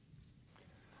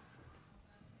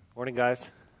Morning, guys.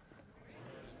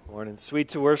 Morning. Sweet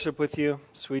to worship with you.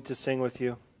 Sweet to sing with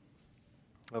you.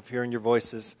 Love hearing your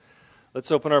voices.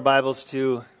 Let's open our Bibles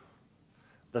to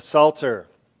the Psalter,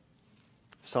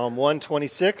 Psalm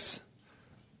 126.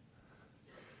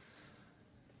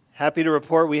 Happy to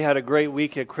report we had a great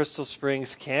week at Crystal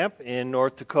Springs Camp in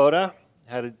North Dakota.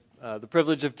 Had the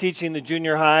privilege of teaching the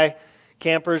junior high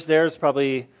campers there. It's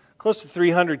probably close to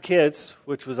 300 kids,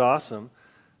 which was awesome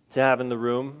to have in the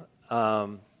room.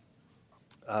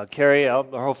 Carrie, our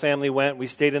whole family went. We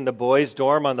stayed in the boys'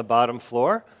 dorm on the bottom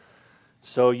floor.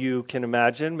 So you can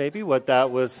imagine maybe what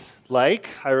that was like.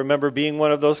 I remember being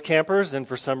one of those campers, and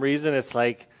for some reason it's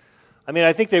like,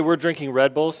 I think they were drinking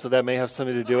Red Bulls, so that may have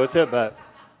something to do with it, but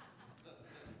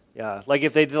yeah, like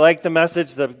if they liked the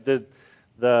message,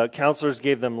 the counselors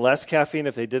gave them less caffeine.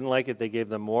 If they didn't like it, they gave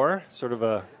them more, sort of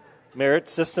a merit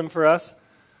system for us.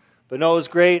 But no, it was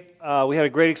great. We had a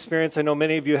great experience. I know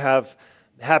many of you have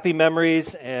happy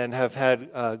memories and have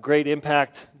had great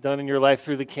impact done in your life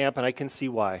through the camp, and I can see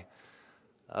why.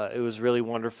 It was really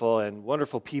wonderful, and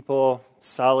wonderful people,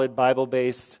 solid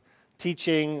Bible-based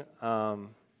teaching.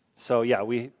 So yeah,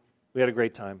 we had a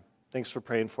great time. Thanks for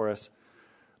praying for us.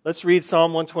 Let's read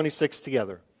Psalm 126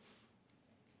 together.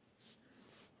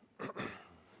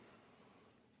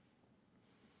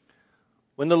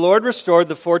 When the Lord restored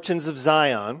the fortunes of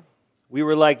Zion, we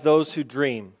were like those who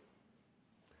dream.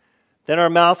 Then our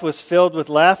mouth was filled with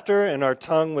laughter, and our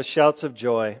tongue with shouts of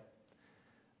joy.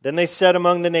 Then they said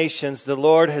among the nations, the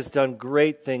Lord has done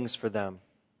great things for them.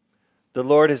 The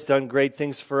Lord has done great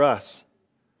things for us.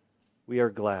 We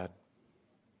are glad.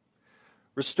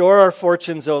 Restore our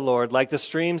fortunes, O Lord, like the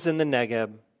streams in the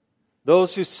Negeb.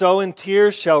 Those who sow in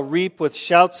tears shall reap with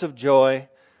shouts of joy.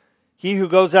 He who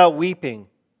goes out weeping,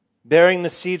 bearing the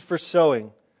seed for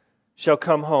sowing, shall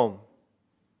come home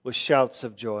with shouts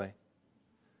of joy,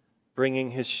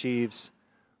 bringing his sheaves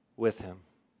with him.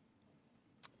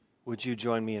 Would you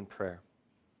join me in prayer?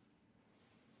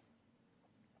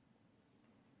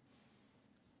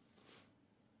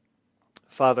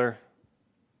 Father,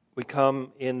 we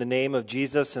come in the name of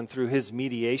Jesus and through his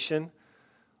mediation.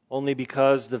 Only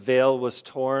because the veil was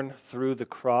torn through the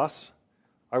cross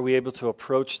are we able to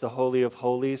approach the Holy of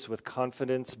Holies with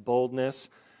confidence, boldness,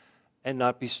 and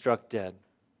not be struck dead.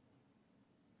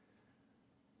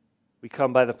 We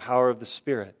come by the power of the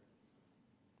Spirit,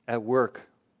 at work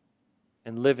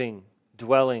and living,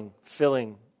 dwelling,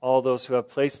 filling all those who have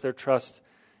placed their trust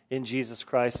in Jesus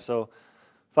Christ. So,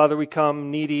 Father, we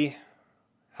come needy,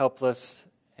 helpless,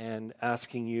 and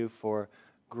asking you for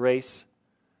grace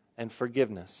and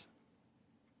forgiveness.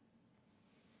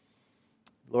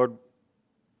 Lord,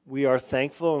 we are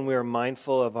thankful and we are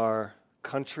mindful of our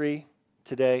country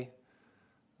today,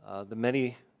 the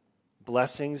many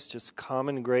blessings, just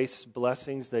common grace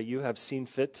blessings that you have seen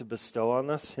fit to bestow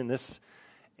on us in this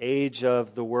age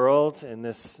of the world, in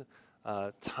this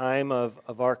time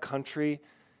of our country.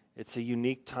 It's a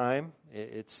unique time.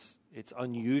 It's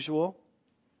unusual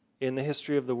in the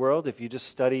history of the world. If you just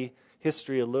study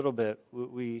history a little bit,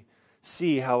 we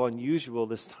see how unusual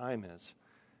this time is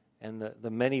and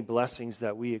the many blessings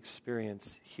that we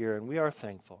experience here, and we are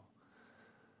thankful.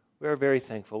 We are very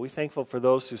thankful. We're thankful for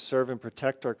those who serve and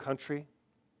protect our country.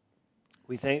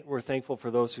 We're thankful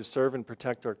for those who serve and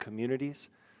protect our communities.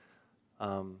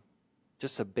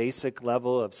 Just a basic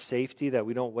level of safety that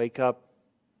we don't wake up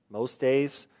most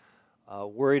days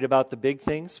worried about the big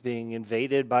things, being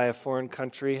invaded by a foreign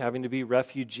country, having to be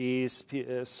refugees,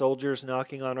 soldiers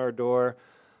knocking on our door.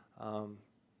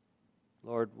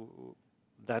 Lord,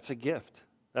 that's a gift.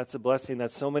 That's a blessing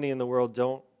that so many in the world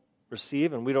don't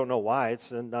receive, and we don't know why.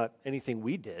 It's not anything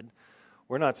we did.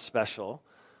 We're not special.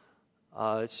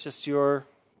 It's just your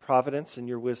providence and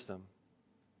your wisdom.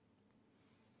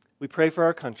 We pray for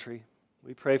our country.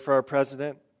 We pray for our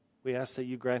president. We ask that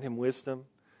you grant him wisdom,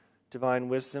 divine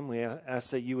wisdom. We ask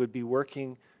that you would be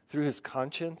working through his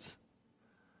conscience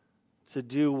to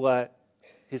do what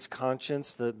his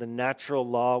conscience, the natural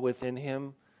law within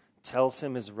him, tells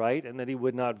him is right, and that he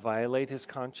would not violate his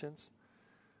conscience,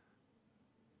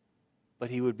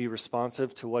 but he would be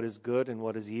responsive to what is good and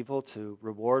what is evil, to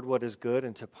reward what is good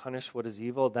and to punish what is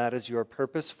evil. That is your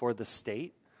purpose for the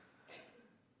state.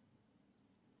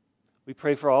 We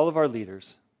pray for all of our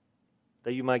leaders,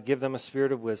 that you might give them a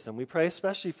spirit of wisdom. We pray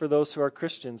especially for those who are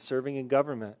Christians, serving in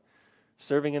government,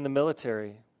 serving in the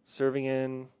military, serving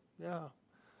in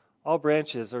all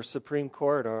branches, our Supreme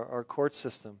Court, our court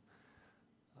system.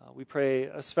 We pray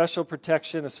a special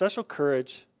protection, a special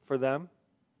courage for them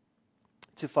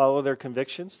to follow their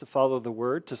convictions, to follow the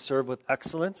word, to serve with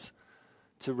excellence,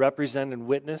 to represent and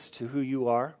witness to who you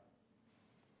are.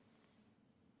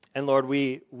 And Lord,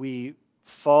 we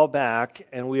fall back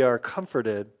and we are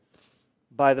comforted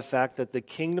by the fact that the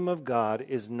kingdom of God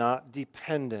is not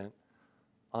dependent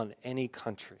on any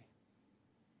country,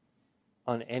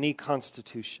 on any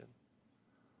constitution,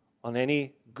 on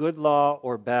any good law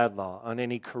or bad law, on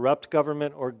any corrupt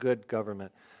government or good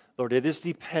government. Lord, it is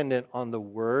dependent on the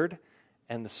Word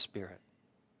and the Spirit.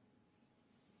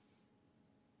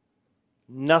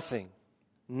 Nothing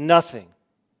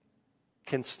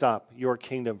can stop your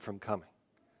kingdom from coming.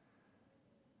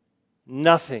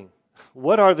 Nothing.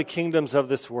 What are the kingdoms of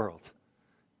this world?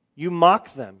 You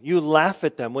mock them. You laugh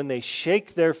at them when they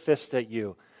shake their fist at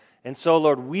you. And so,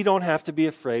 Lord, we don't have to be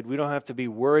afraid. We don't have to be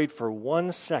worried for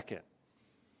 1 second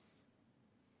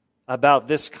about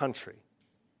this country.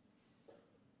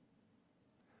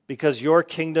 Because your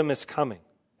kingdom is coming.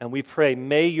 And we pray,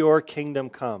 may your kingdom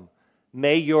come.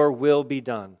 May your will be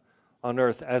done on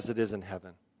earth as it is in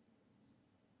heaven.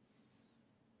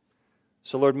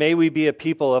 So, Lord, may we be a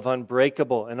people of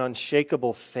unbreakable and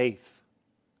unshakable faith,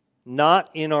 not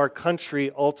in our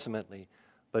country ultimately,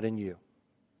 but in you.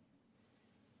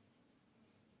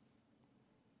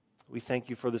 We thank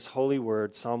you for this holy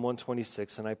word, Psalm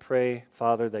 126, and I pray,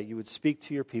 Father, that you would speak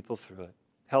to your people through it.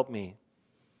 Help me.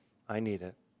 I need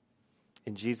it.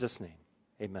 In Jesus' name,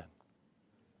 amen.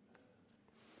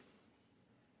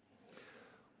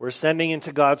 We're ascending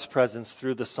into God's presence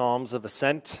through the Psalms of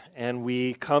Ascent, and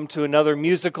we come to another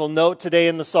musical note today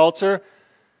in the Psalter.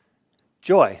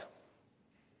 Joy.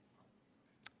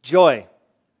 Joy.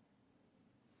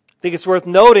 I think it's worth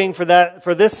noting for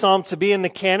this psalm to be in the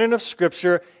canon of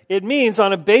Scripture, it means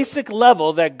on a basic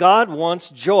level that God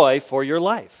wants joy for your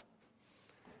life.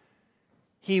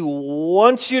 He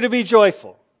wants you to be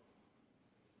joyful.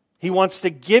 He wants to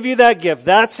give you that gift.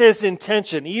 That's His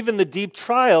intention. Even the deep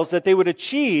trials, that they would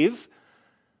achieve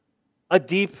a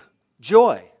deep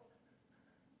joy.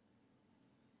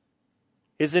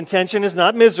 His intention is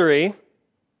not misery.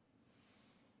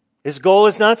 His goal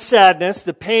is not sadness.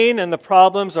 The pain and the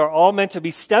problems are all meant to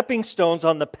be stepping stones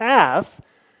on the path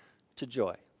to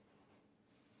joy.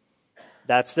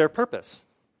 That's their purpose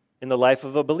in the life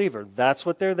of a believer. That's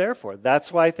what they're there for.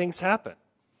 That's why things happen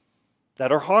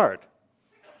that are hard.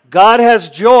 God has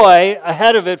joy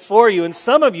ahead of it for you, and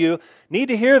some of you need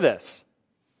to hear this.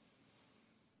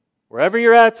 Wherever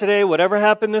you're at today, whatever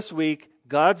happened this week,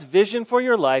 God's vision for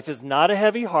your life is not a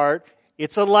heavy heart,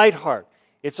 it's a light heart.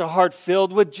 It's a heart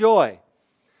filled with joy.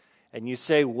 And you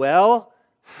say, well,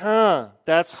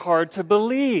 that's hard to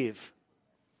believe.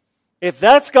 If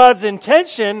that's God's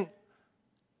intention,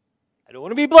 I don't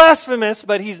want to be blasphemous,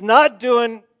 but He's not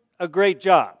doing a great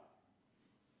job.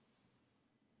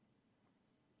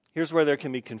 Here's where there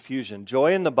can be confusion.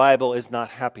 Joy in the Bible is not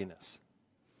happiness.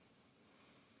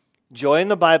 Joy in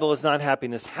the Bible is not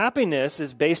happiness. Happiness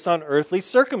is based on earthly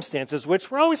circumstances,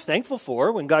 which we're always thankful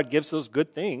for when God gives those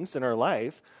good things in our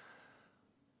life.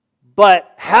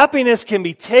 But happiness can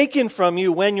be taken from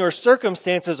you when your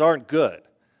circumstances aren't good.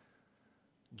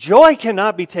 Joy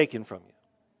cannot be taken from you.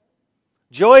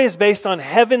 Joy is based on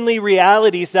heavenly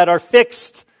realities that are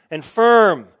fixed and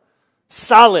firm,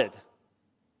 solid.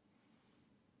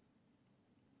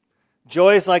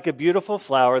 Joy is like a beautiful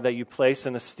flower that you place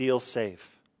in a steel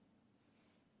safe.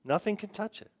 Nothing can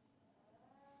touch it.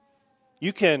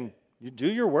 You do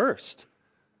your worst.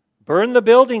 Burn the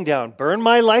building down. Burn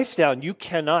my life down. You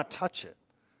cannot touch it.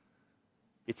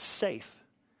 It's safe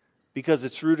because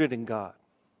it's rooted in God.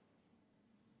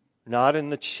 Not in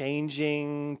the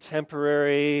changing,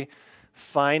 temporary,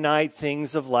 finite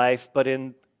things of life, but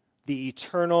in the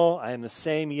eternal. I am the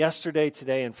same yesterday,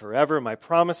 today, and forever. My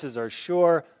promises are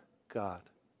sure. God.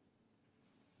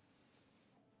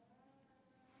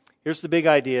 Here's the big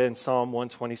idea in Psalm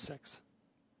 126.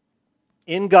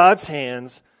 In God's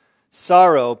hands,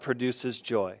 sorrow produces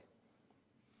joy.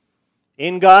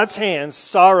 In God's hands,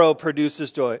 sorrow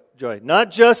produces joy. Not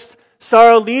just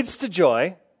sorrow leads to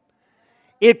joy,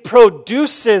 it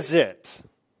produces it.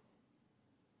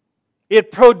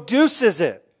 It produces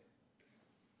it.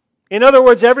 In other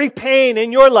words, every pain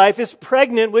in your life is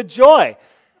pregnant with joy.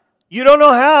 You don't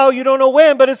know how, you don't know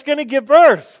when, but it's going to give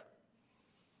birth.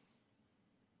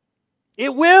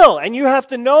 It will, and you have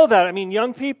to know that. I mean,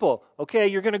 young people, okay,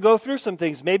 you're going to go through some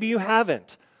things. Maybe you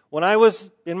haven't. When I was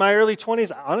in my early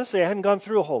 20s, honestly, I hadn't gone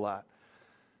through a whole lot.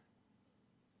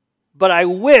 But I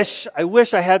wish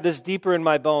I had this deeper in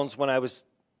my bones when I was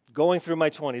going through my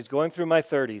 20s, going through my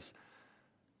 30s,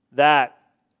 that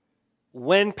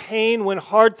when pain, when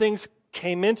hard things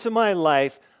came into my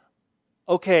life,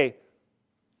 okay,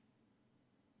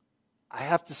 I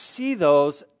have to see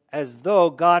those as though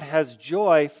God has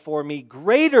joy for me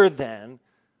greater than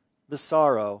the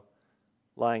sorrow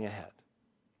lying ahead.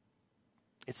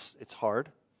 It's hard.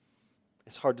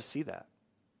 It's hard to see that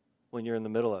when you're in the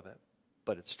middle of it,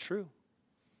 but it's true.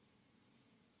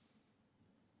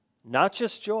 Not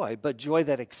just joy, but joy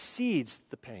that exceeds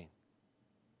the pain.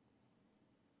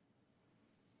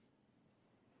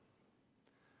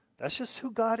 That's just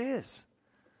who God is.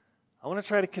 I want to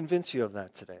try to convince you of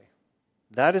that today.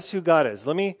 That is who God is.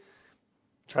 Let me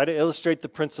try to illustrate the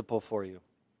principle for you.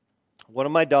 One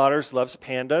of my daughters loves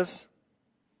pandas.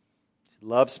 She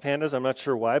loves pandas. I'm not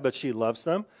sure why, but she loves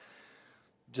them.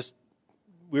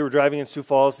 We were driving in Sioux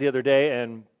Falls the other day,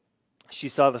 and she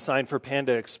saw the sign for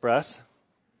Panda Express.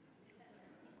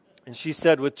 And she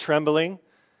said with trembling,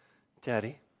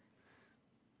 "Daddy,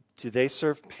 do they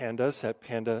serve pandas at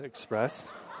Panda Express?"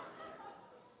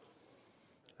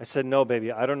 I said, "No,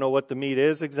 baby. I don't know what the meat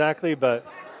is exactly, but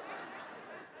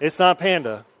it's not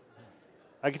panda.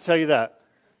 I can tell you that."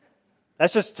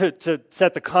 That's just to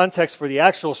set the context for the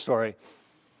actual story.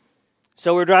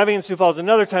 So we're driving in Sioux Falls.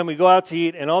 Another time we go out to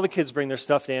eat, and all the kids bring their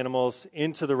stuffed animals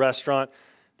into the restaurant.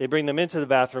 They bring them into the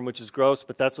bathroom, which is gross,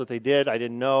 but that's what they did. I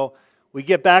didn't know. We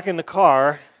get back in the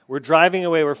car. We're driving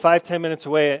away. We're 5-10 minutes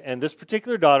away, and this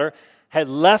particular daughter had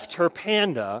left her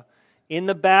panda in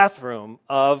the bathroom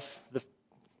of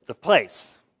the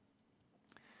place.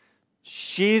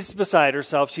 She's beside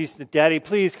herself. She said, "Daddy,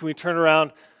 please, can we turn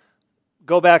around,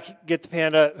 go back, get the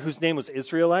panda," whose name was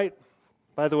Israelite,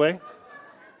 by the way.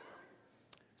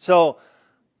 So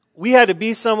we had to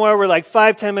be somewhere. We're like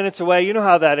 5-10 minutes away. You know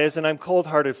how that is, and I'm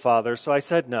cold-hearted father, so I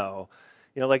said no.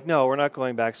 No, we're not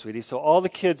going back, sweetie. So all the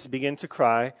kids begin to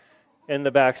cry in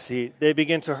the back seat. They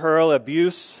begin to hurl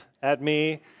abuse at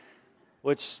me,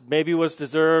 which maybe was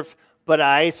deserved, but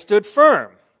I stood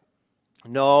firm.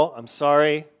 "No, I'm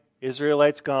sorry.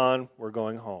 Israelite's gone. We're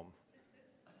going home."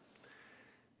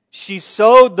 She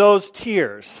sowed those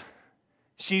tears.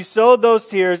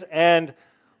 And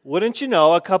wouldn't you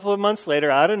know, a couple of months later,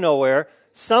 out of nowhere,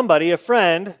 somebody, a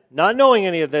friend, not knowing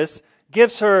any of this,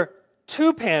 gives her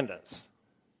 2 pandas.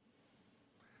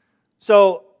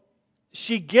 So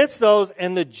she gets those,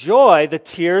 and the joy, the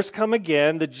tears come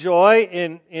again, the joy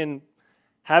in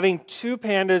having 2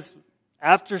 pandas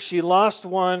after she lost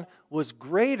one was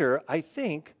greater, I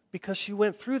think, because she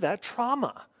went through that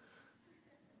trauma.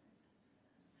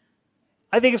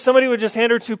 I think if somebody would just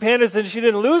hand her 2 pandas and she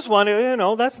didn't lose one,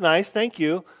 that's nice, thank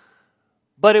you.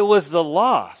 But it was the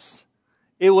loss.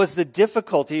 It was the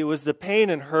difficulty. It was the pain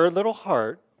in her little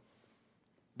heart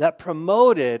that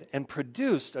promoted and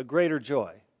produced a greater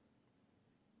joy.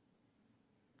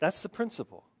 That's the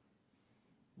principle.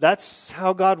 That's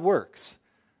how God works.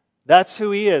 That's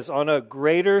who He is on a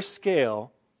greater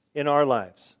scale in our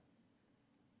lives.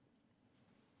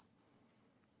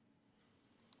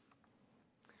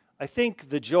 I think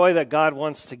the joy that God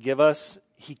wants to give us,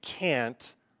 He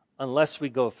can't unless we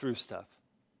go through stuff.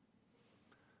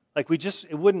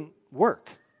 It wouldn't work.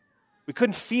 We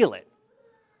couldn't feel it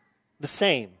the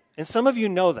same. And some of you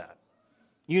know that.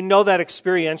 You know that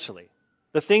experientially.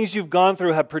 The things you've gone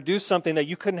through have produced something that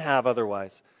you couldn't have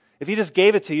otherwise. If He just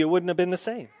gave it to you, it wouldn't have been the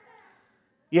same.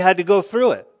 You had to go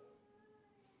through it.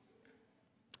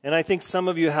 And I think some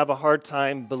of you have a hard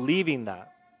time believing that.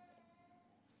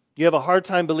 You have a hard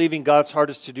time believing God's heart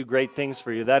is to do great things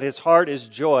for you, that His heart is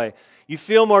joy. You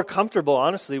feel more comfortable,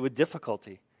 honestly, with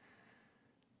difficulty.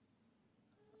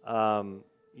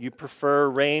 You prefer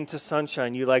rain to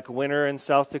sunshine. You like winter in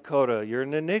South Dakota. You're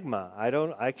an enigma.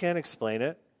 I can't explain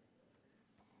it.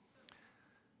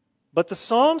 But the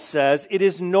Psalm says it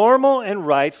is normal and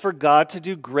right for God to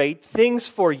do great things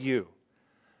for you.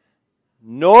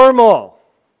 Normal.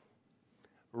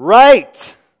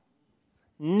 Right.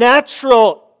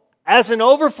 Natural, as an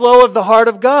overflow of the heart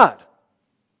of God.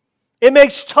 It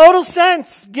makes total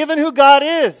sense, given who God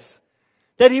is,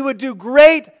 that He would do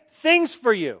great things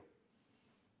for you.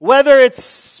 Whether it's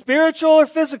spiritual or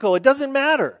physical, it doesn't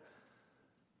matter.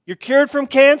 You're cured from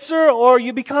cancer or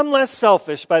you become less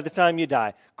selfish by the time you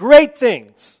die. Great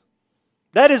things.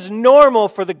 That is normal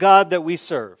for the God that we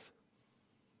serve.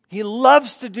 He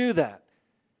loves to do that.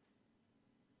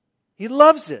 He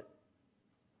loves it.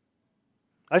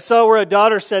 I saw where a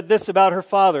daughter said this about her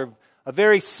father, a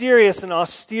very serious and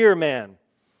austere man.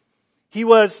 He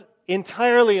was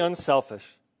entirely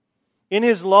unselfish. In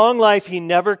his long life, he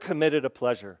never committed a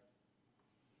pleasure.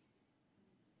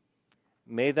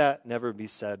 May that never be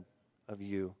said of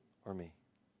you or me.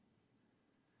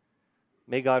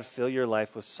 May God fill your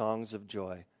life with songs of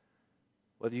joy,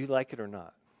 whether you like it or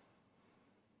not.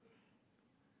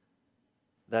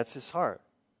 That's His heart.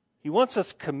 He wants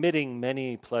us committing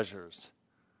many pleasures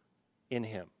in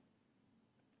Him.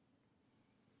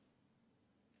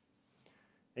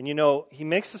 And you know, he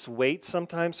makes us wait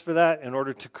sometimes for that in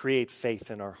order to create faith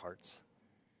in our hearts.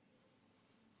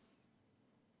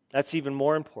 That's even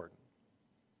more important.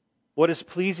 What is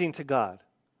pleasing to God?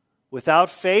 Without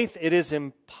faith, it is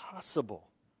impossible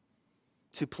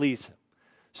to please him.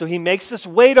 So he makes us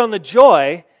wait on the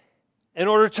joy in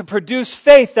order to produce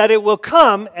faith that it will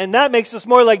come, and that makes us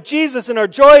more like Jesus, and our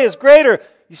joy is greater.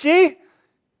 You see?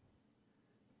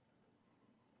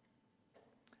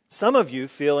 Some of you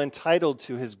feel entitled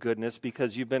to his goodness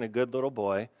because you've been a good little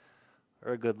boy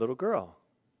or a good little girl.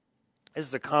 This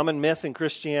is a common myth in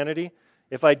Christianity.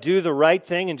 If I do the right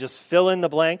thing and just fill in the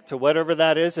blank to whatever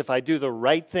that is, if I do the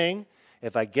right thing,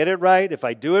 if I get it right, if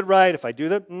I do it right, if I do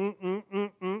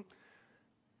that,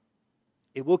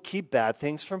 it will keep bad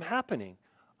things from happening.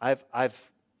 I've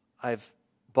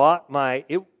bought my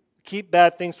keep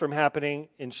bad things from happening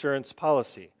insurance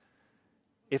policy.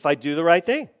 If I do the right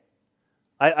thing.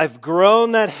 I've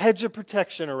grown that hedge of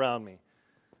protection around me.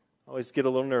 I always get a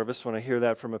little nervous when I hear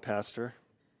that from a pastor.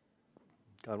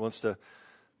 God wants to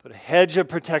put a hedge of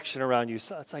protection around you.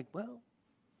 So it's like, well,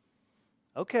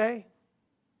 okay.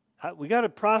 We got to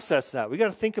process that. We got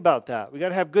to think about that. We got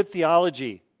to have good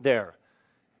theology there.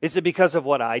 Is it because of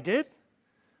what I did?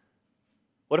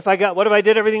 What if I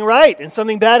did everything right and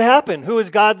something bad happened? Who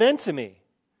is God then to me?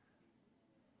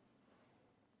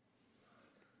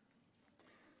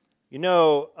 You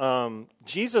know,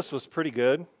 Jesus was pretty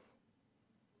good.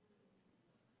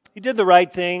 He did the right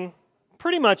thing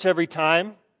pretty much every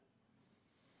time.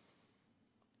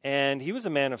 And he was a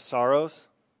man of sorrows,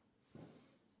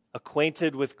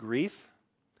 acquainted with grief.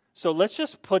 So let's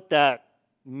just put that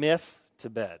myth to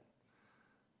bed.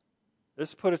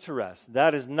 Let's put it to rest.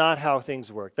 That is not how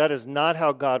things work. That is not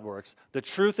how God works. The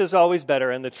truth is always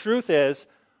better. And the truth is,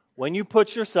 when you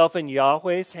put yourself in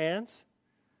Yahweh's hands,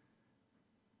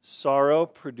 sorrow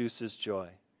produces joy.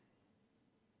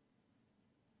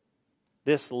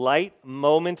 This light,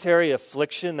 momentary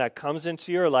affliction that comes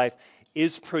into your life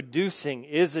is producing,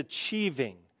 is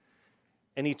achieving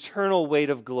an eternal weight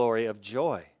of glory, of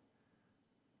joy.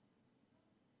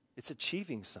 It's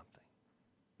achieving something.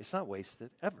 It's not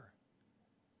wasted, ever.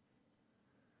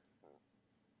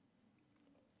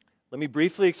 Let me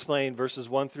briefly explain verses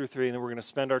 1 through 3, and then we're going to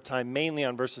spend our time mainly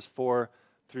on verses 4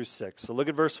 through 6. So look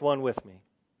at verse 1 with me.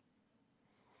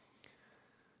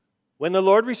 When the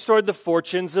Lord restored the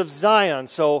fortunes of Zion.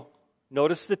 So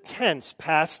notice the tense,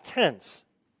 past tense.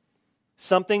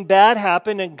 Something bad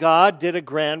happened and God did a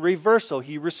grand reversal.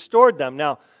 He restored them.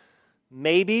 Now,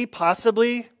 maybe,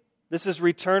 possibly, this is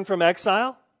return from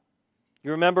exile.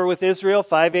 You remember with Israel,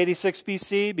 586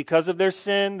 BC, because of their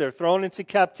sin, they're thrown into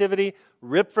captivity,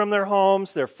 ripped from their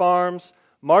homes, their farms,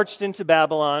 marched into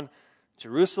Babylon.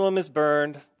 Jerusalem is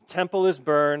burned, the temple is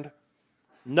burned.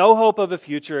 No hope of a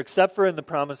future except for in the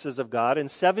promises of God. In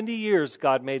 70 years,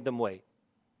 God made them wait.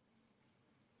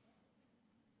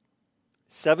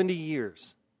 70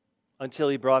 years until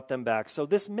he brought them back. So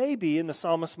this may be in the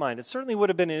psalmist's mind. It certainly would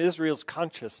have been in Israel's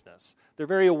consciousness. They're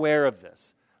very aware of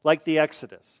this, like the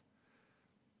Exodus.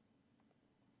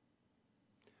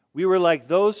 We were like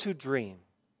those who dream.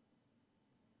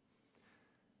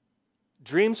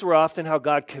 Dreams were often how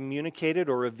God communicated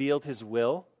or revealed his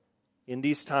will in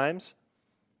these times.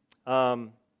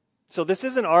 So this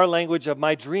isn't our language of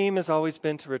my dream has always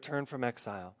been to return from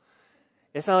exile.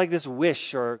 It's not like this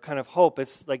wish or kind of hope.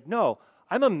 It's like, no,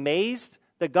 I'm amazed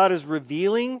that God is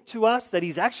revealing to us that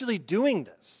he's actually doing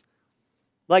this.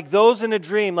 Like those in a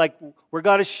dream, like where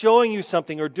God is showing you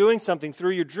something or doing something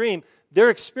through your dream, they're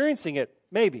experiencing it,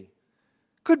 maybe.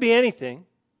 Could be anything.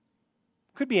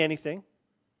 Could be anything.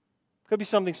 Could be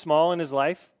something small in his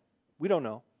life. We don't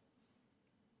know.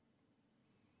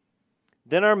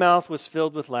 Then our mouth was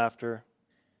filled with laughter,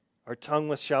 our tongue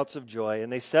with shouts of joy.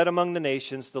 And they said among the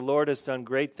nations, the Lord has done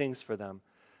great things for them.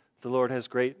 The Lord has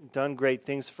done great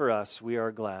things for us. We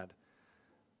are glad.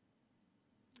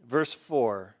 Verse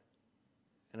 4,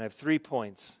 and I have 3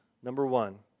 points. Number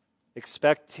 1,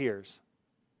 expect tears.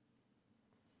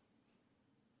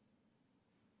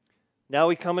 Now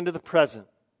we come into the present.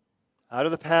 Out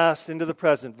of the past into the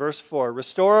present. Verse 4,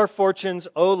 restore our fortunes,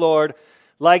 O Lord,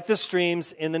 like the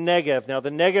streams in the Negev. Now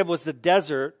the Negev was the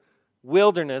desert,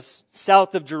 wilderness,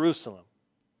 south of Jerusalem.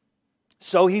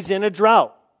 So he's in a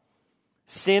drought.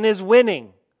 Sin is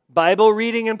winning. Bible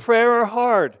reading and prayer are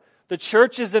hard. The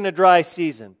church is in a dry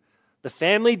season. The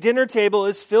family dinner table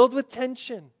is filled with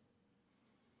tension.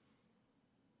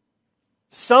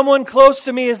 Someone close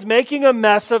to me is making a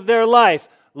mess of their life.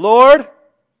 Lord,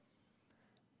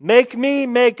 make me,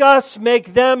 make us,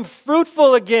 make them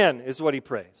fruitful again, is what he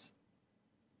prays.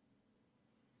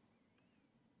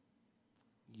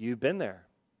 You've been there.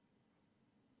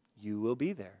 you will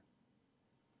be there.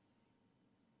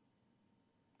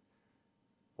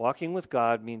 Walking with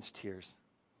God means tears.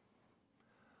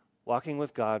 Walking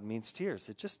with God means tears.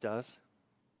 It just does.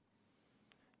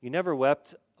 You never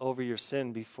wept over your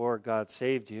sin before God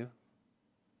saved you.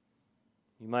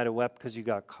 You might have wept because you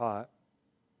got caught,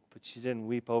 but you didn't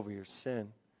weep over your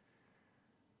sin.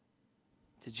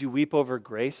 Did you weep over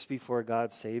grace before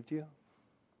God saved you?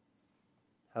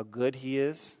 How good He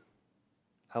is,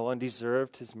 how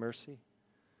undeserved His mercy.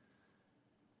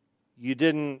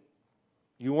 You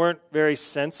weren't very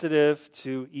sensitive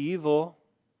to evil.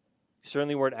 You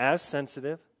certainly weren't as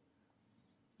sensitive.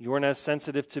 You weren't as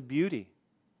sensitive to beauty,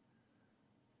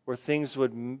 where things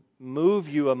would move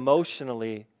you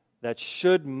emotionally that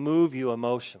should move you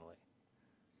emotionally.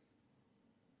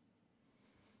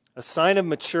 A sign of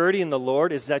maturity in the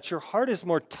Lord is that your heart is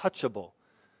more touchable.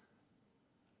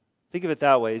 Think of it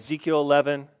that way. Ezekiel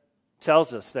 11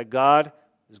 tells us that God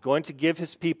is going to give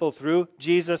His people through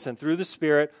Jesus and through the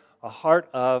Spirit a heart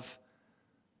of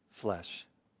flesh.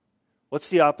 What's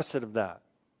the opposite of that?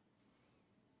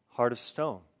 Heart of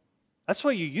stone. That's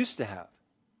what you used to have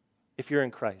if you're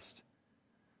in Christ.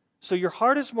 So your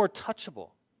heart is more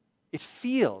touchable. It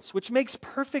feels, which makes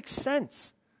perfect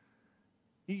sense.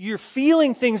 You're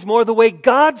feeling things more the way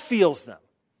God feels them.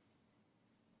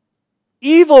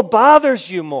 Evil bothers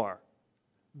you more.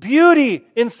 Beauty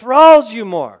enthralls you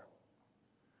more.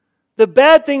 The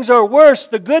bad things are worse.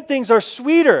 The good things are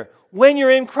sweeter when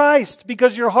you're in Christ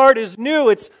because your heart is new.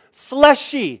 It's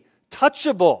fleshy,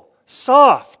 touchable,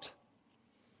 soft.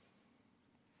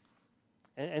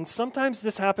 And sometimes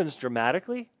this happens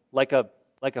dramatically, like a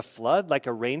flood, like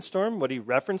a rainstorm, what he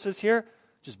references here.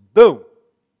 Just boom.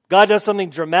 God does something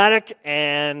dramatic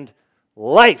and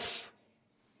life.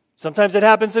 Sometimes it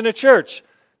happens in a church.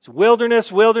 It's wilderness,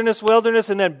 wilderness, wilderness,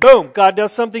 and then boom, God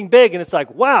does something big, and it's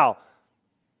like, wow,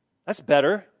 that's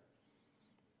better.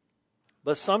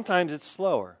 But sometimes it's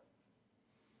slower.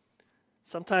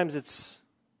 Sometimes it's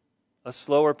a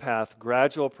slower path,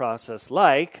 gradual process,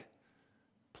 like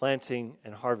planting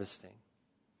and harvesting.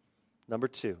 Number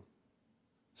 2,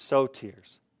 sow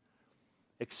tears.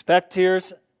 Expect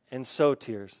tears and sow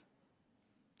tears.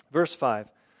 Verse 5,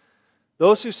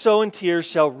 those who sow in tears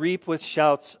shall reap with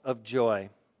shouts of joy.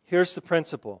 Here's the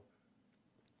principle.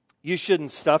 You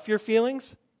shouldn't stuff your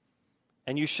feelings,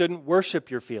 and you shouldn't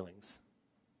worship your feelings.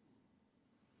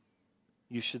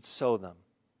 You should sow them.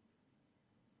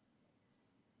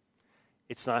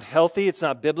 It's not healthy, it's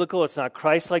not biblical, it's not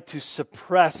Christ-like to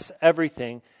suppress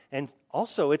everything. And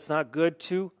also, it's not good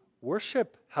to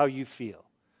worship how you feel,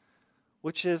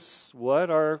 which is what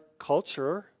our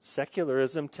culture,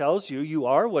 secularism, tells you. You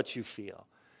are what you feel.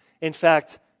 In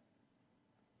fact,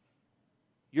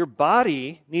 your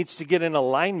body needs to get in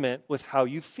alignment with how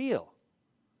you feel.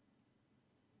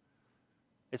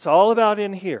 It's all about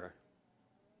in here.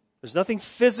 There's nothing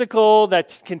physical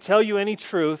that can tell you any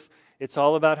truth. It's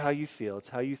all about how you feel. It's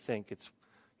how you think. It's,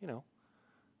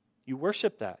 you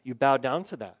worship that. You bow down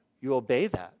to that. You obey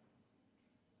that.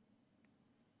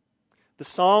 The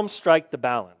Psalms strike the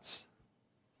balance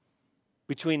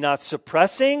between not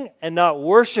suppressing and not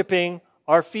worshiping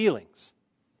our feelings.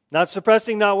 Not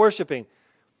suppressing, not worshiping.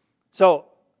 So,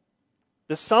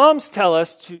 the Psalms tell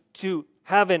us to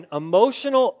have an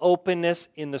emotional openness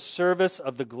in the service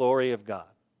of the glory of God.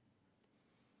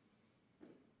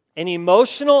 An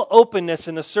emotional openness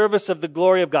in the service of the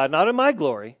glory of God, not in my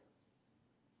glory.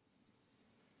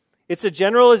 It's a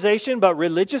generalization, but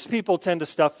religious people tend to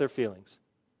stuff their feelings.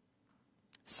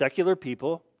 Secular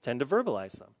people tend to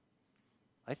verbalize them.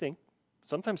 I think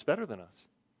sometimes better than us.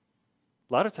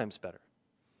 A lot of times better.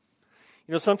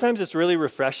 Sometimes it's really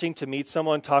refreshing to meet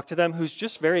someone, talk to them who's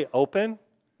just very open,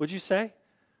 would you say?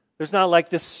 There's not like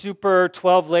this super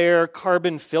 12-layer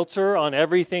carbon filter on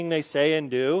everything they say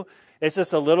and do. It's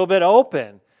just a little bit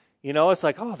open. It's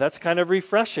like, oh, that's kind of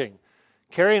refreshing.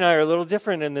 Carrie and I are a little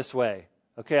different in this way.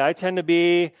 Okay, I tend to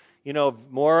be,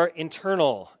 more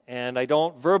internal, and I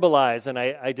don't verbalize, and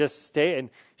I just stay, and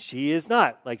she is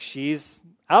not. Like, she's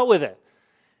out with it.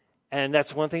 And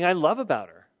that's one thing I love about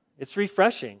her. It's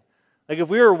refreshing. Like, if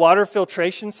we were water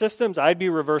filtration systems, I'd be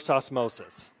reverse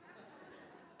osmosis.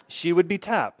 She would be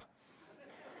tap.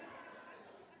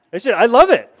 I love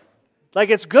it. Like,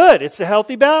 it's good. It's a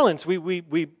healthy balance.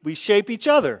 We shape each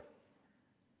other.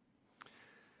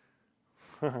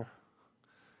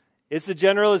 It's a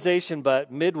generalization,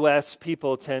 but Midwest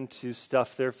people tend to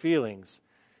stuff their feelings.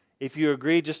 If you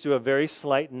agree, just do a very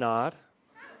slight nod.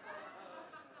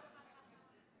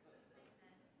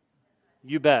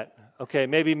 You bet. Okay,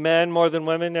 maybe men more than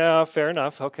women. Yeah, fair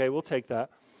enough. Okay, we'll take that.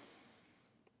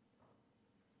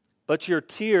 But your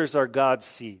tears are God's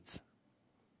seeds.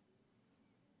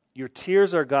 Your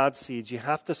tears are God's seeds. You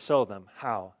have to sow them.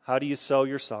 How? How do you sow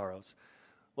your sorrows?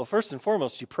 Well, first and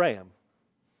foremost, you pray them.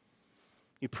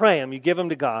 You pray them. You give them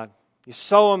to God. You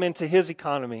sow them into His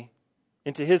economy,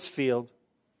 into His field.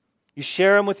 You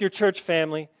share them with your church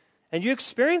family, and you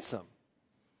experience them.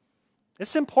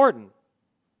 It's important.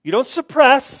 You don't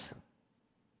suppress.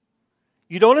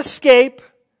 You don't escape.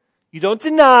 You don't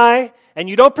deny. And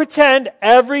you don't pretend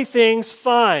everything's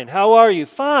fine. How are you?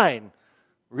 Fine.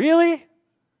 Really?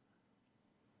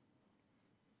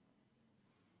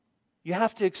 You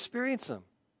have to experience them.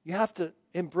 You have to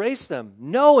embrace them,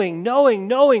 knowing,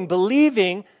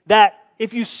 believing that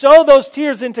if you sow those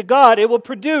tears into God, it will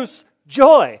produce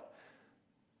joy.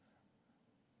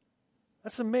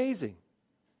 That's amazing.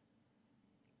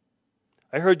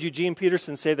 I heard Eugene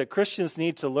Peterson say that Christians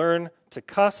need to learn to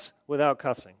cuss without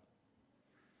cussing.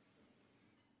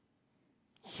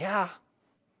 Yeah,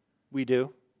 we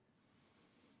do.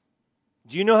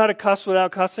 Do you know how to cuss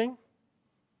without cussing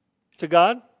to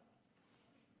God?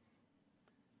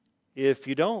 If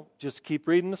you don't, just keep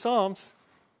reading the Psalms.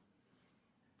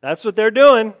 That's what they're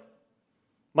doing.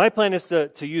 My plan is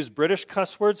to use British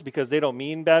cuss words because they don't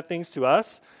mean bad things to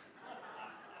us.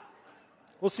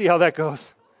 We'll see how that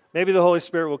goes. Maybe the Holy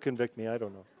Spirit will convict me. I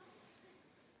don't know.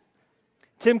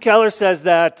 Tim Keller says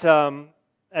that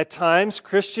at times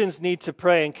Christians need to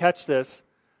pray, and catch this,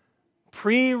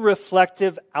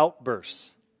 pre-reflective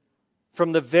outbursts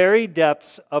from the very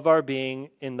depths of our being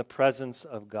in the presence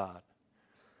of God.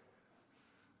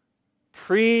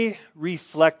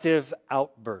 Pre-reflective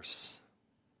outbursts.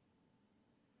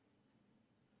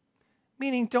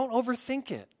 Meaning, don't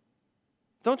overthink it.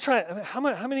 Don't try. How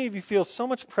many of you feel so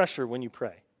much pressure when you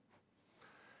pray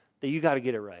that you got to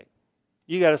get it right?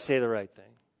 You got to say the right thing.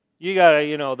 You got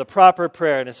to, the proper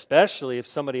prayer, and especially if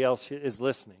somebody else is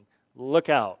listening. Look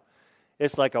out.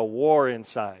 It's like a war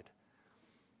inside.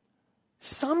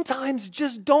 Sometimes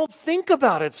just don't think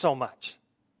about it so much.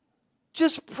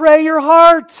 Just pray your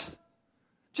heart.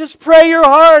 Just pray your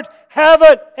heart. Have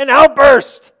an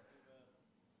outburst.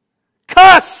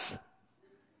 Cuss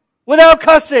without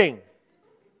cussing.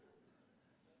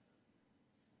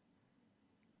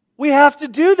 We have to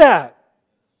do that.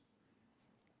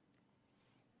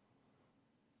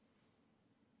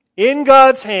 In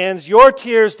God's hands, your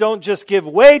tears don't just give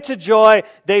way to joy,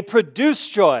 they produce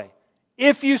joy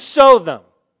if you sow them.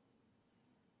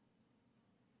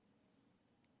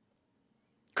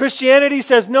 Christianity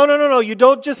says, no, you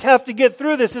don't just have to get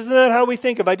through this. Isn't that how we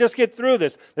think? If I just get through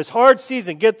this hard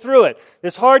season, get through it.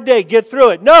 This hard day, get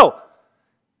through it. No.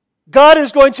 God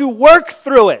is going to work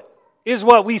through it, is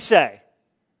what we say.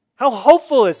 How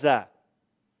hopeful is that?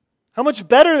 How much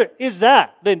better is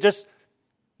that than just,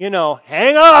 hang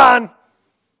on.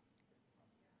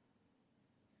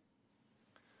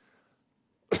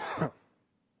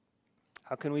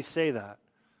 How can we say that?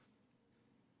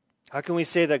 How can we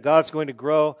say that God's going to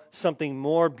grow something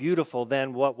more beautiful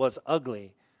than what was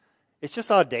ugly? It's just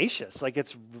audacious, like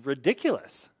it's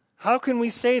ridiculous. How can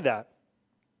we say that?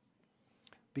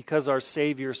 Because our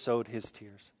Savior sowed His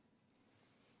tears.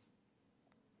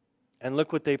 And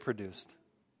look what they produced.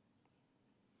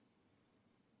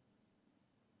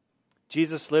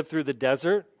 Jesus lived through the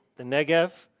desert, the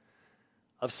Negev,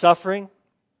 of suffering,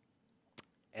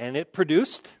 and it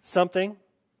produced something,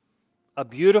 a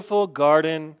beautiful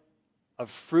garden of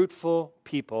fruitful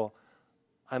people.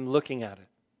 I'm looking at it.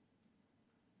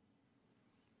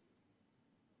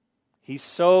 He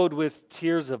sowed with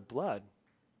tears of blood.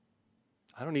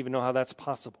 I don't even know how that's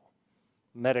possible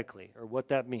medically or what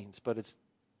that means, but it's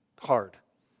hard.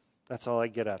 That's all I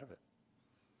get out of it.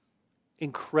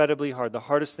 Incredibly hard. The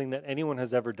hardest thing that anyone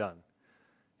has ever done.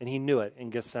 And He knew it in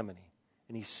Gethsemane.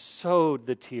 And He sowed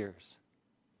the tears.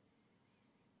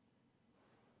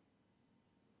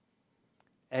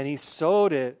 And He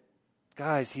sowed it,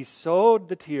 guys, He sowed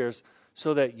the tears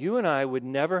so that you and I would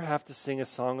never have to sing a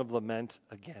song of lament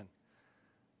again.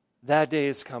 That day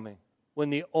is coming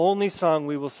when the only song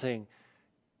we will sing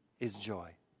is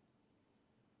joy.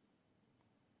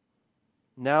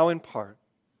 Now in part,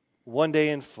 one day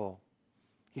in full.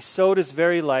 He sowed His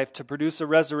very life to produce a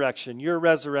resurrection, your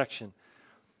resurrection.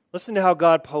 Listen to how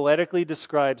God poetically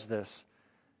describes this.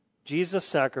 Jesus'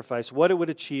 sacrifice, what it would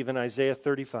achieve in Isaiah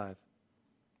 35.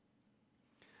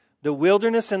 The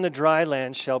wilderness and the dry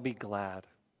land shall be glad.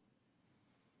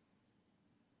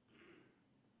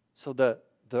 So the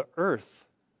earth,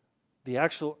 the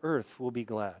actual earth will be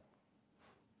glad.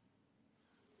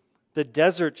 The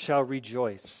desert shall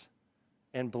rejoice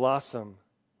and blossom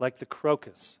like the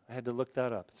crocus. I had to look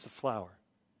that up. It's a flower.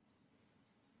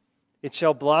 It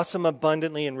shall blossom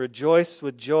abundantly and rejoice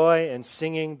with joy and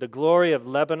singing. The glory of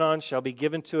Lebanon shall be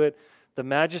given to it, the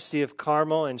majesty of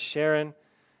Carmel and Sharon.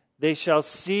 They shall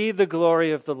see the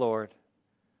glory of the Lord,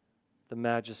 the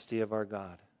majesty of our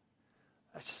God.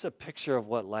 That's just a picture of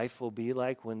what life will be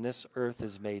like when this earth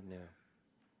is made new.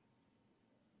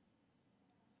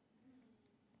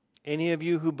 Any of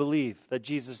you who believe that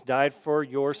Jesus died for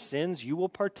your sins, you will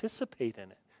participate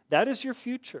in it. That is your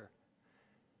future.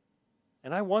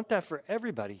 And I want that for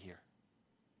everybody here.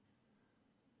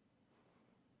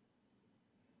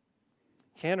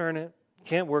 Can't earn it,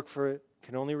 can't work for it,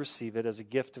 can only receive it as a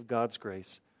gift of God's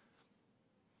grace.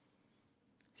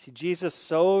 See, Jesus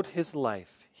sowed his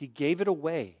life. He gave it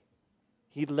away.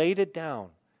 He laid it down.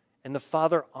 And the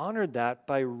Father honored that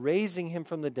by raising him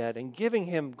from the dead and giving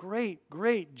him great,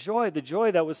 great joy, the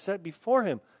joy that was set before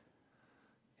him,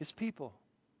 his people.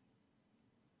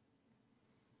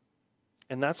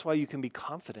 And that's why you can be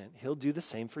confident he'll do the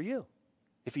same for you.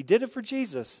 If he did it for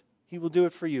Jesus, he will do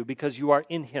it for you because you are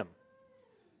in him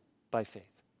by faith.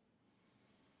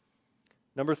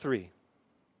 Number 3,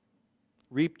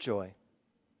 reap joy.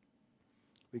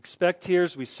 We expect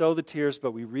tears, we sow the tears,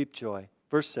 but we reap joy.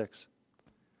 Verse 6.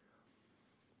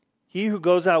 He who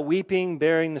goes out weeping,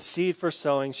 bearing the seed for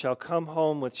sowing, shall come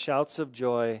home with shouts of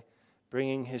joy,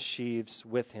 bringing his sheaves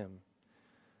with him.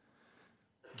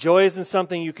 Joy isn't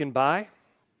something you can buy.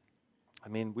 I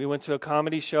mean, we went to a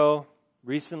comedy show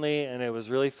recently, and it was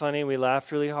really funny. We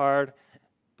laughed really hard.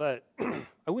 But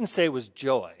I wouldn't say it was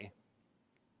joy.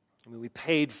 I mean, we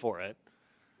paid for it.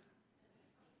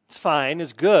 It's fine.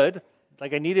 It's good.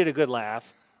 Like, I needed a good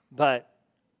laugh. But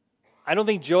I don't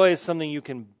think joy is something you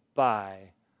can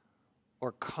buy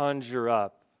or conjure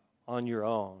up on your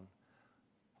own.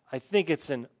 I think it's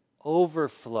an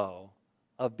overflow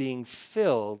of being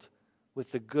filled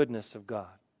with the goodness of God.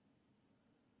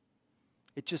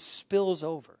 It just spills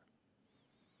over.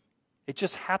 It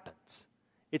just happens.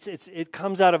 It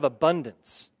comes out of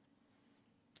abundance.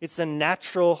 It's a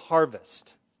natural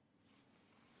harvest.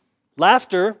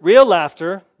 Laughter, real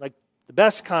laughter, like the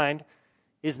best kind,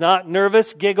 is not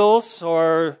nervous giggles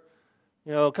or,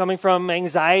 coming from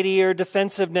anxiety or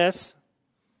defensiveness.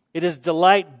 It is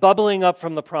delight bubbling up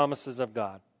from the promises of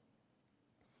God.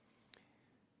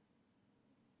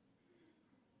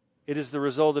 It is the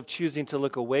result of choosing to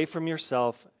look away from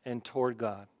yourself and toward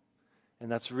God.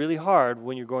 And that's really hard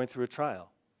when you're going through a trial.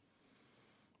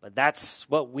 But that's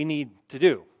what we need to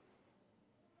do.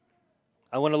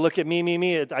 I want to look at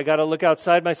me. I got to look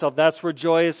outside myself. That's where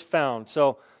joy is found.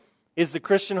 So, is the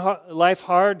Christian life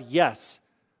hard? Yes.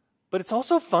 But it's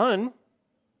also fun.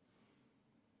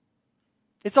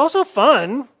 It's also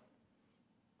fun.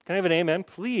 Can I have an amen,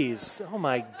 please? Oh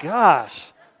my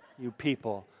gosh, you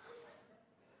people.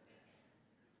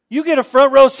 You get a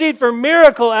front row seat for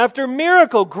miracle after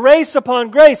miracle, grace upon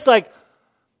grace. Like,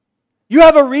 you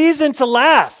have a reason to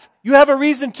laugh. You have a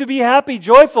reason to be happy,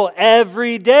 joyful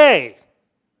every day.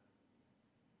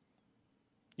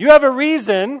 You have a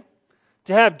reason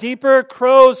to have deeper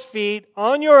crow's feet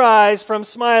on your eyes from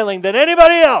smiling than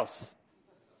anybody else.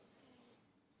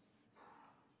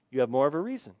 You have more of a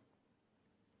reason.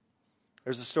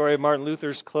 There's a story of Martin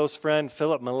Luther's close friend,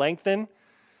 Philip Melanchthon.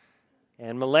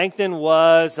 And Melanchthon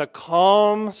was a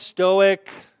calm,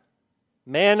 stoic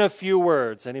man of few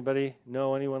words. Anybody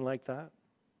know anyone like that?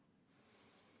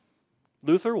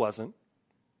 Luther wasn't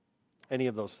any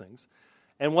of those things.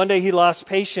 And one day he lost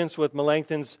patience with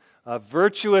Melanchthon's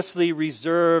virtuously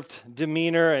reserved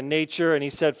demeanor and nature, and he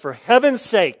said, "For heaven's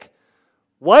sake,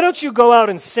 why don't you go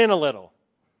out and sin a little?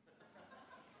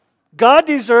 God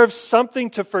deserves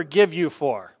something to forgive you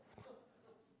for."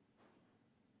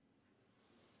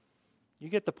 You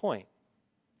get the point.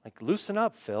 Like, loosen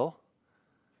up, Phil.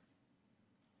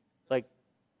 Like,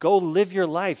 go live your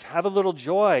life. Have a little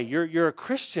joy. You're a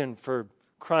Christian, for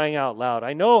crying out loud.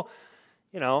 I know,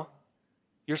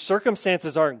 your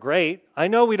circumstances aren't great. I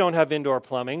know we don't have indoor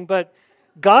plumbing, but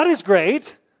God is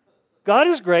great. God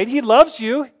is great. He loves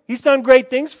you. He's done great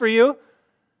things for you.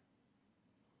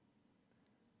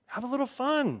 Have a little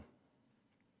fun.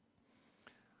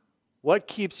 What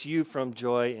keeps you from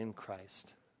joy in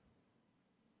Christ?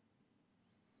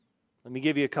 Let me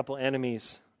give you a couple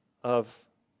enemies of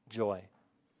joy.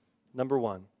 Number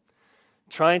 1,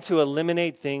 trying to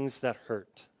eliminate things that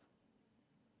hurt.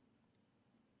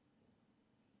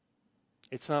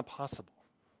 It's not possible.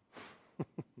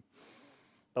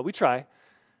 But we try.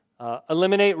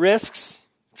 Eliminate risks.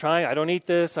 I don't eat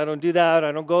this, I don't do that,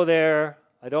 I don't go there,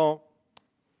 I don't.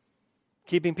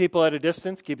 Keeping people at a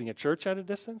distance, keeping a church at a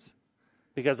distance,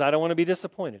 because I don't want to be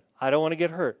disappointed. I don't want to get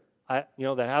hurt. That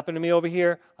happened to me over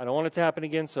here. I don't want it to happen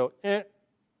again, so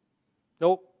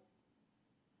Nope.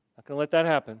 Not going to let that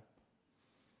happen.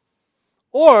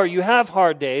 Or you have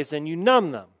hard days and you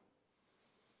numb them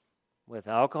with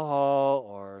alcohol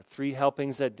or 3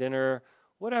 helpings at dinner,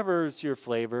 whatever is your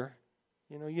flavor,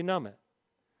 you numb it.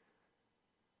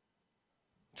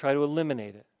 Try to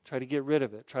eliminate it. Try to get rid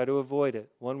of it. Try to avoid it,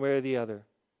 one way or the other.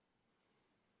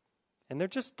 And they're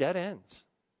just dead ends.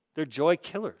 They're joy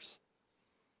killers.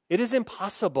 It is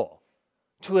impossible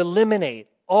to eliminate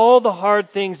all the hard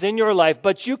things in your life,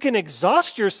 but you can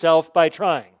exhaust yourself by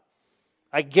trying.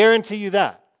 I guarantee you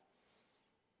that.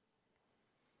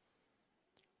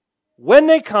 When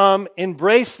they come,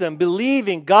 embrace them,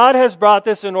 believing God has brought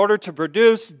this in order to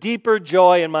produce deeper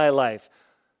joy in my life.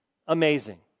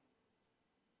 Amazing.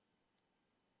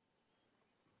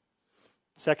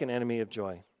 Second enemy of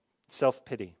joy,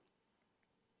 self-pity.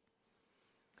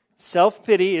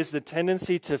 Self-pity is the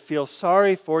tendency to feel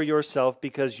sorry for yourself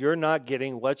because you're not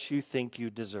getting what you think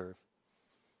you deserve.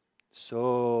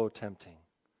 So tempting.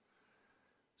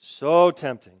 So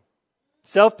tempting.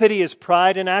 Self-pity is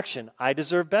pride in action. I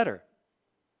deserve better.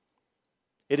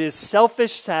 It is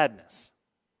selfish sadness.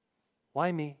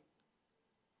 Why me?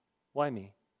 Why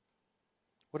me?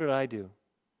 What did I do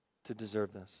to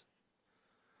deserve this?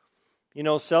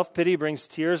 Self-pity brings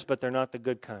tears, but they're not the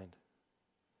good kind.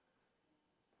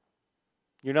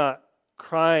 You're not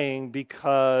crying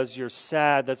because you're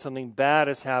sad that something bad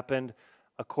has happened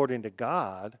according to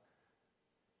God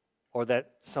or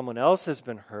that someone else has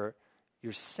been hurt.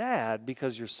 You're sad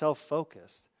because you're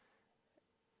self-focused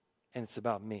and it's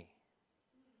about me.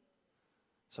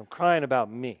 So I'm crying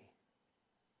about me.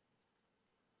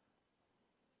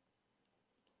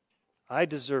 I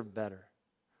deserve better.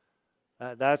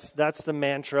 That's the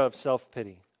mantra of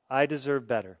self-pity. I deserve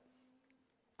better.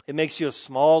 It makes you a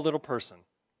small little person.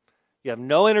 You have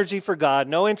no energy for God,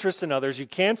 no interest in others. You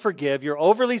can't forgive. You're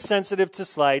overly sensitive to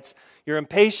slights. You're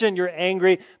impatient. You're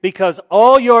angry because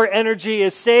all your energy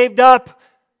is saved up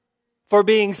for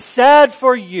being sad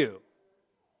for you.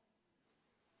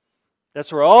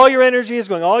 That's where all your energy is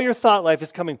going. All your thought life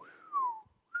is coming.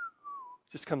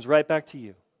 Just comes right back to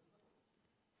you.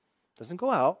 Doesn't go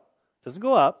out. Doesn't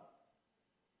go up.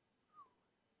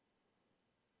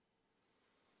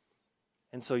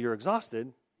 And so you're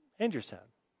exhausted and you're sad.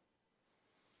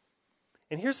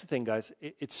 And here's the thing, guys.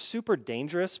 It's super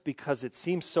dangerous because it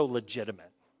seems so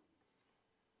legitimate.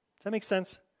 Does that make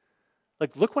sense?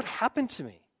 Like, look what happened to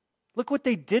me. Look what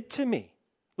they did to me.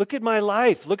 Look at my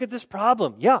life. Look at this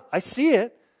problem. Yeah, I see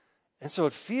it. And so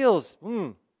it feels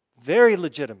very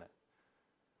legitimate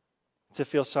to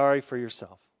feel sorry for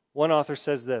yourself. One author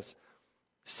says this: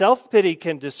 self-pity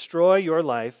can destroy your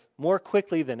life more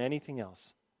quickly than anything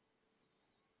else.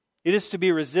 It is to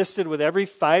be resisted with every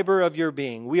fiber of your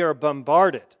being. We are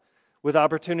bombarded with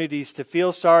opportunities to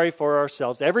feel sorry for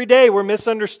ourselves. Every day we're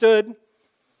misunderstood,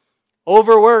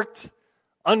 overworked,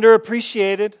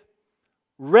 underappreciated.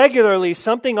 Regularly,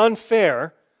 something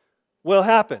unfair will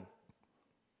happen.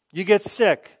 You get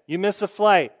sick. You miss a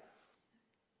flight.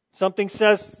 Somebody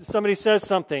says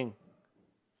something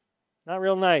not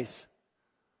real nice.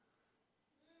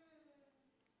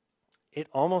 It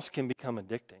almost can become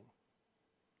addicting.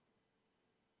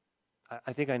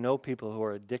 I think I know people who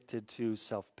are addicted to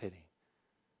self-pity.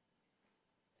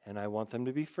 And I want them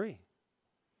to be free.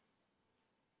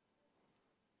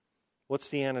 What's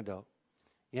the antidote?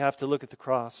 You have to look at the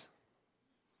cross.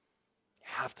 You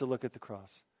have to look at the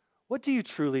cross. What do you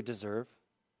truly deserve,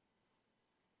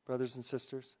 brothers and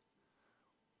sisters?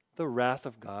 The wrath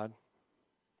of God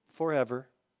forever.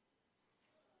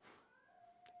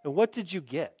 And what did you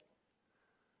get?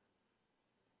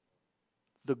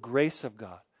 The grace of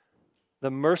God,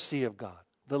 the mercy of God,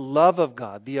 the love of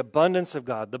God, the abundance of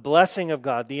God, the blessing of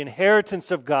God, the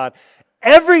inheritance of God.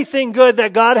 Everything good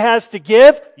that God has to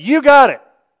give, you got it.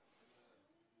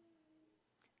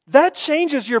 That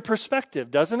changes your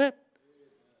perspective, doesn't it?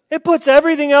 It puts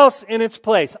everything else in its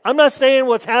place. I'm not saying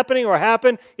what's happening or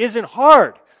happened isn't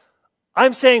hard.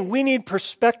 I'm saying we need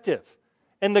perspective.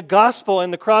 And the gospel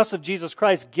and the cross of Jesus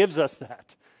Christ gives us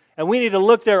that. And we need to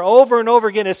look there over and over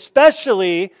again,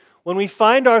 especially when we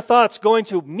find our thoughts going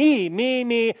to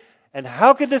me, and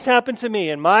how could this happen to me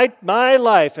and my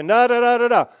life, and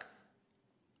da-da-da-da-da.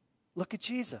 Look at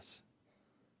Jesus.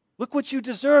 Look what you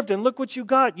deserved and look what you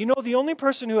got. You know, the only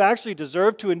person who actually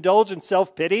deserved to indulge in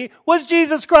self-pity was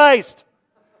Jesus Christ.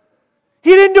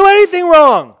 He didn't do anything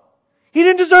wrong. He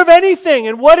didn't deserve anything.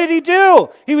 And what did he do?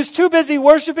 He was too busy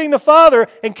worshiping the Father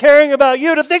and caring about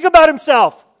you to think about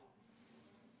himself.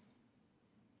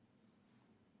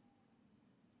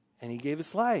 And he gave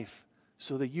his life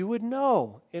so that you would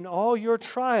know in all your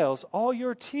trials, all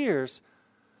your tears,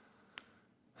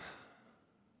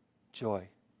 joy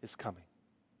is coming.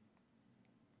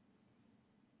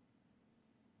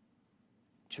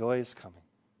 Joy is coming.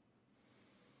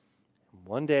 And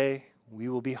one day we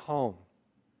will be home.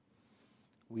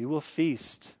 We will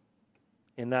feast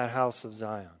in that house of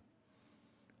Zion.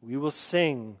 We will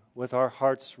sing with our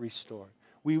hearts restored.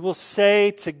 We will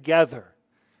say together,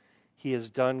 He has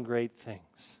done great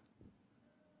things.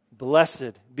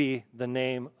 Blessed be the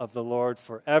name of the Lord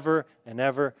forever and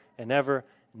ever and ever,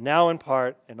 now in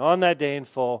part, and on that day in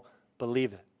full.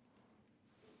 Believe it.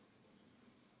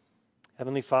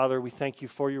 Heavenly Father, we thank you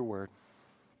for your word.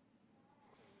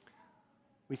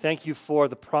 We thank you for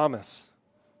the promise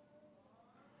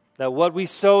that what we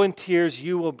sow in tears,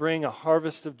 you will bring a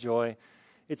harvest of joy.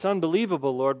 It's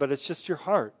unbelievable, Lord, but it's just your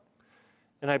heart.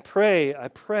 And I pray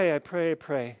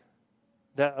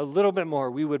that a little bit more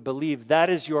we would believe that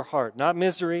is your heart, not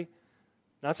misery,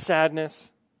 not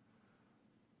sadness.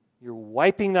 You're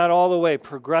wiping that all away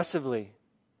progressively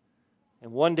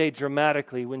and one day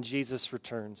dramatically when Jesus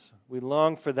returns. We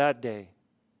long for that day.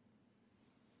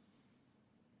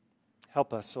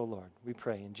 Help us, O Lord, we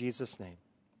pray in Jesus' name.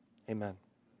 Amen.